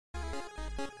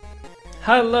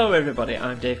Hello everybody,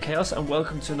 I'm Dave Chaos and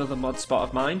welcome to another mod spot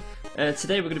of mine.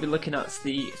 Today we're going to be looking at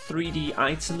the 3D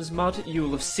items mod. You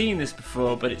will have seen this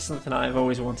before, but it's something I've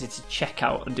always wanted to check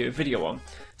out and do a video on.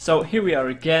 So here we are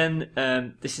again.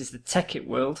 This is the Tekkit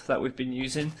world that we've been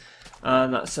using,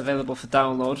 and that's available for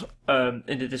download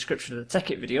in the description of the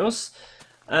Tekkit videos.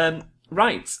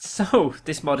 Right, so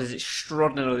this mod is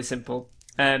extraordinarily simple.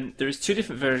 There is two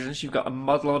different versions. You've got a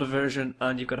mod loader version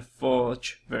and you've got a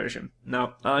Forge version.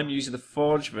 Now I'm using the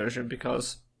Forge version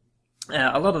because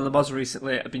a lot of the mods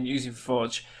recently have been using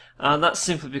Forge, and that's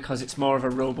simply because it's more of a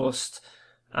robust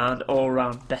and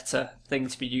all-round better thing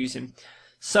to be using.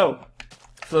 So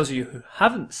for those of you who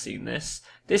haven't seen this,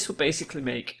 this will basically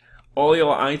make all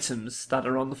your items that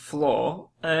are on the floor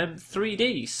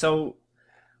 3D. So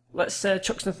let's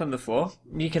chuck something on the floor.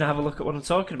 You can have a look at what I'm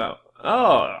talking about.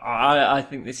 Oh, I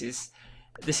think this is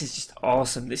just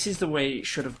awesome. This is the way it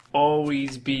should have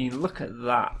always been. Look at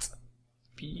that.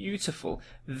 Beautiful.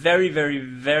 Very, very,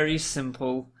 very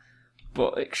simple,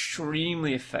 but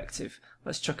extremely effective.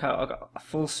 Let's check out. I've got a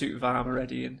full suit of armor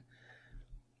ready, and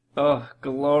oh,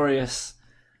 glorious.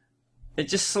 It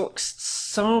just looks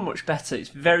so much better. It's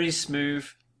very smooth.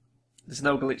 There's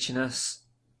no glitchiness.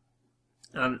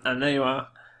 And there you are.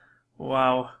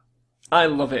 Wow. I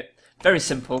love it. Very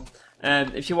simple.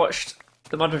 If you watched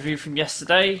the mod review from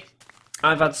yesterday,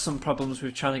 I've had some problems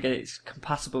with trying to get it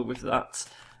compatible with that,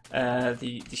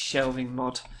 the shelving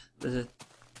mod.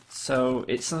 So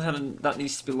it's something that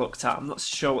needs to be looked at. I'm not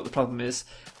sure what the problem is,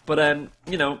 but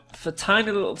you know, for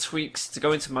tiny little tweaks to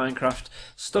go into Minecraft,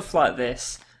 stuff like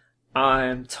this, I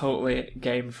am totally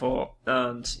game for.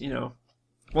 And you know,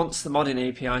 once the modding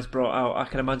API is brought out, I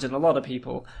can imagine a lot of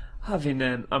people having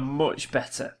a much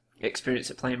better experience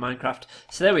at playing Minecraft.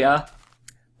 So there we are.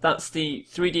 That's the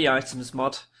 3D items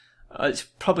mod. It's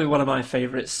probably one of my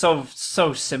favourites. So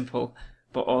simple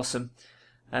but awesome.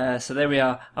 So there we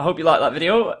are. I hope you liked that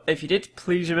video. If you did,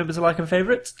 please remember to like and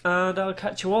favourite, and I'll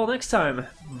catch you all next time.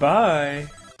 Bye.